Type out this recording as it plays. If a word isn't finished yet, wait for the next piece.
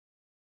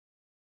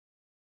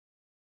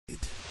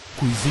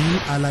Cuisine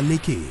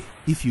Alaleke.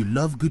 If you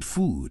love good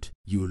food,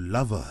 you'll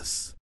love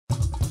us.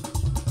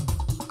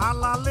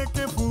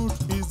 Alaleke food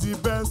is the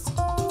best.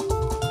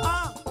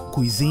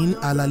 Cuisine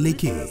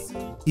Alaleke.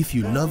 If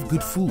you love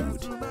good food,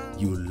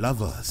 you'll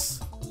love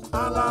us.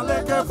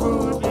 Alaleke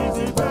food is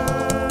the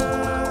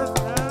best.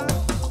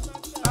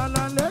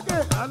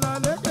 Alaleke,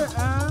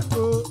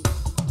 oh.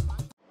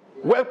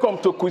 Welcome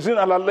to Cuisine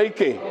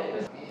Alaleke.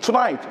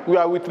 Tonight, we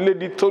are with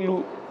Lady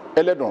Tolu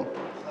Eledan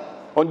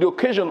on the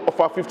occasion of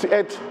our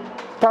 58th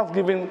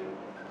Thanksgiving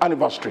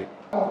anniversary.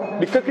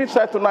 The catering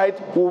side tonight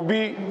will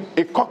be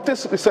a cocktail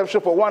reception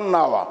for 1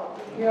 hour.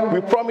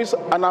 We promise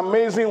an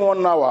amazing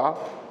 1 hour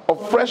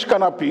of fresh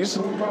canapes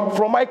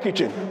from my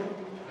kitchen.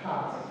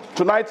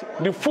 Tonight,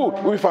 the food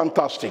will be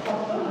fantastic.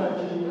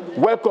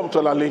 Welcome to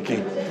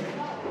Alaleke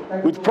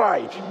with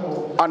pride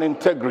and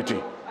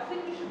integrity.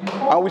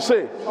 And we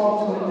say,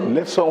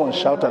 let someone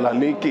shout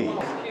Alaleke.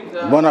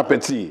 Bon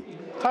appetit.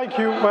 Thank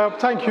you,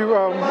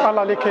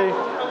 Alaleke.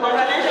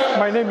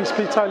 My name is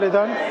Peter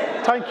Eledan.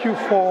 Thank you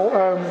for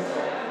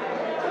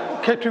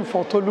catering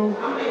for Tolu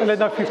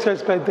Eledan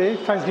 50th birthday,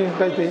 Thanksgiving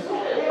birthday.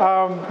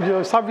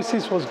 Your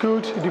services was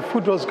good, the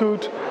food was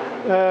good.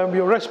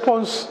 Your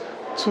response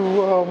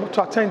to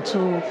attend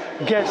to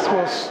guests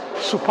was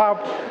superb.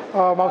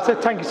 I would say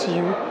thank you to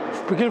you,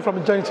 beginning from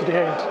the journey to the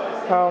end.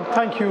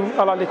 Thank you,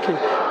 Alaleke.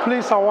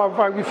 Please,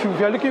 however, if you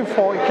are looking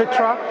for a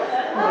caterer,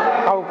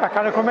 I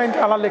can recommend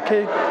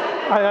Alaleke,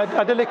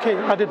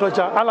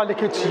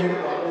 Alaleke to you.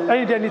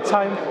 Any day,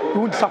 anytime, we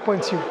won't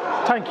disappoint you.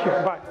 Thank you.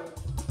 Bye.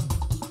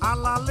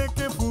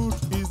 Alaleke food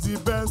is the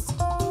best.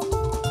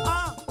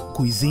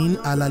 Cuisine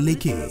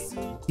Alaleke.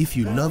 If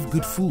you love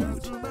good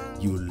food,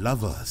 you'll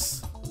love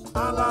us.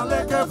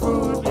 Alaleke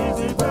food is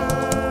the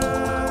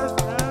best.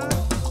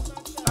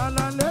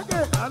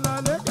 Alaleke,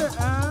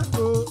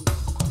 oh.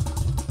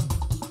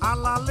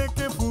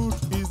 Alaleke food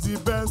is the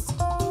best.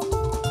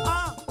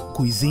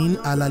 Cuisine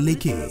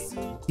Alaleke.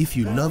 If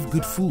you love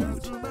good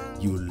food,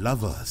 you'll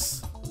love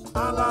us.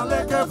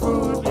 Alaleke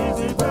food is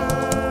the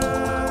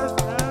best.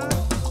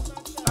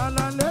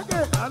 Alaleke,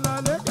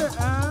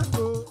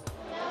 oh.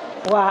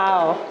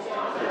 Wow,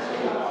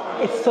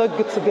 it's so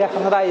good to be at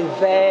another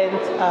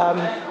event.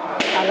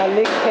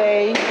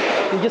 Alaleke,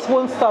 you just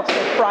won't stop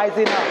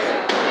surprising us.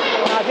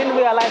 I didn't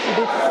realize you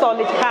did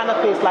solid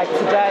canopies like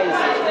today's.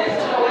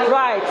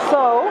 Right,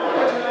 so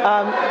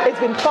it's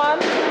been fun.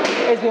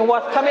 It's been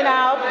worth coming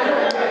out.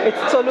 It's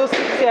Tolu's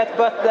 60th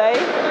birthday.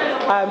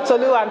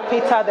 Tolu and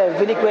Peter, they're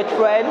really great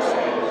friends.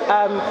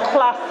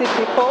 Classy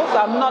people, so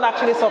I'm not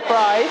actually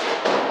surprised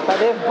that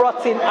they've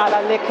brought in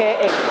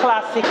Alaleke, a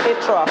classic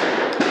caterer.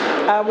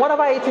 What have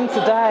I eaten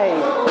today?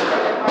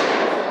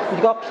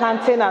 We've got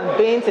plantain and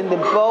beans in the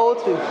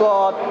boat. We've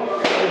got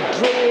the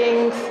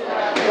drinks.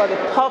 We've got the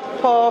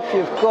puff-puff.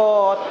 You've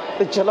got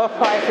the jollof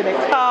rice in a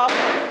cup.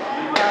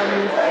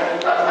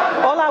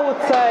 All I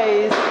would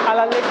say is,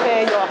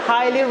 Alaleke, you're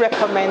highly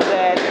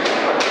recommended.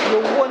 You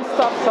won't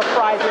stop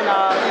surprising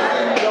us.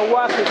 Your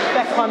work is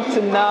second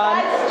to none,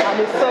 and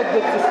it's so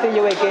good to see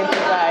you again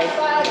today.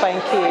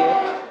 Thank you.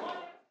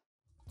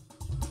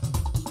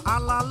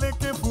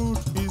 Alaleke food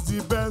is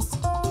the best.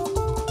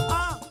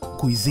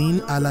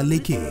 Cuisine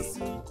Alaleke.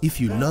 If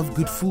you love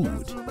good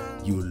food,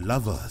 you'll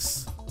love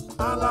us.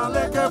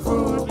 Alaleke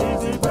food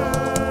is the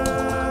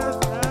best.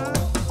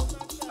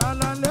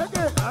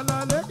 Alaleke,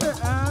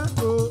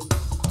 oh.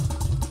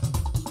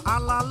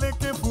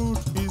 Alaleke food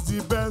is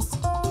the best.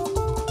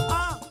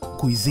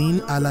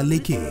 Cuisine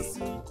Alaleke.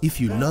 If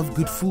you love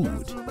good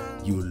food,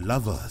 you'll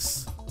love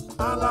us.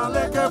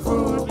 Alaleke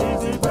food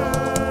is the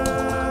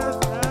best.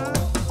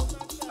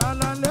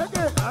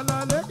 Alaleke, oh.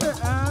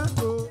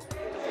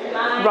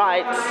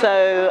 Right, so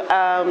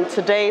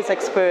today's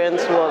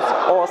experience was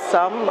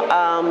awesome.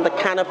 The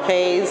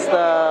canapes,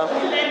 the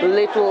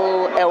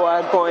little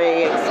ewa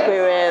going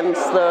experience,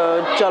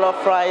 the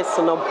jollof rice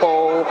in a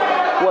bowl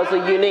was a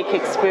unique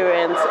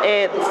experience.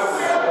 It's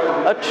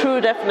a true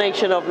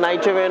definition of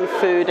Nigerian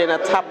food in a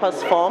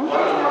tapas form,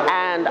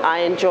 and I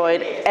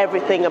enjoyed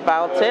everything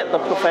about it. The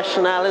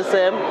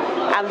professionalism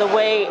and the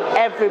way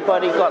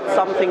everybody got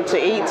something to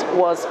eat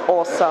was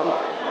awesome.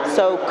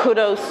 So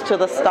kudos to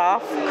the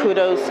staff,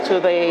 kudos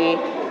to the,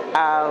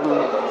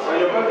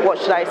 what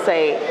should I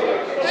say,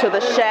 to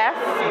the chef,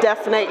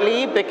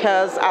 definitely,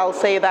 because I'll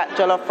say that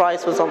jollof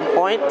rice was on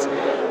point.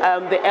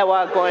 The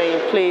ewa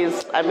going,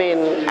 please, I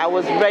mean, I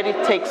was ready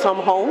to take some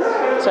home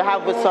to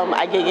have with some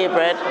agege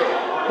bread,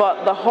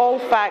 but the whole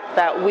fact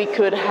that we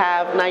could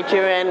have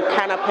Nigerian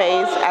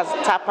canapes as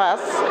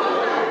tapas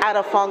at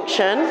a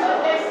function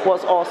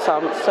was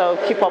awesome. So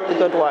keep up the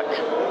good work.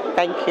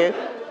 Thank you.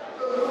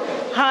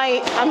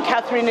 Hi, I'm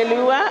Catherine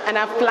Elua, and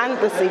I've planned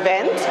this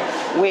event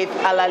with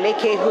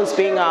Alaleke, who's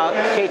being our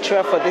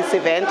caterer for this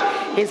event.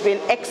 He's been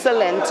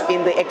excellent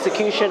in the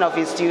execution of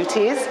his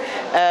duties.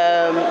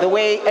 The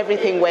way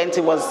everything went,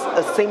 it was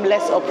a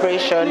seamless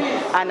operation,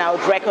 and I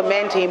would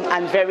recommend him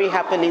and very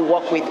happily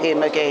work with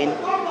him again.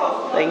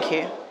 Thank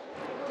you.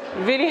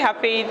 Really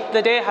happy.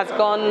 The day has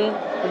gone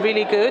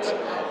really good.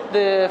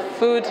 The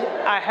food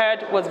I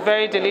heard was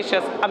very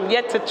delicious. I'm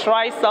yet to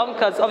try some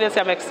because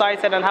obviously I'm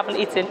excited and haven't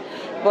eaten.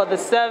 But the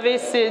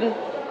servicing,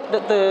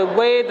 the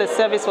way the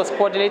service was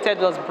coordinated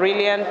was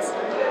brilliant.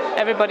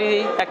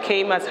 Everybody that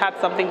came has had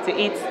something to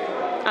eat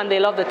and they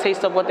love the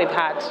taste of what they've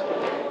had.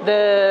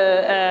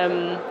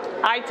 The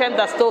item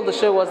that stole the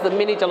show was the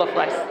mini jollof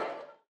rice.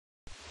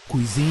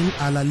 Cuisine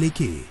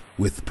Alaleke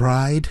with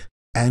pride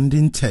and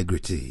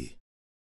integrity.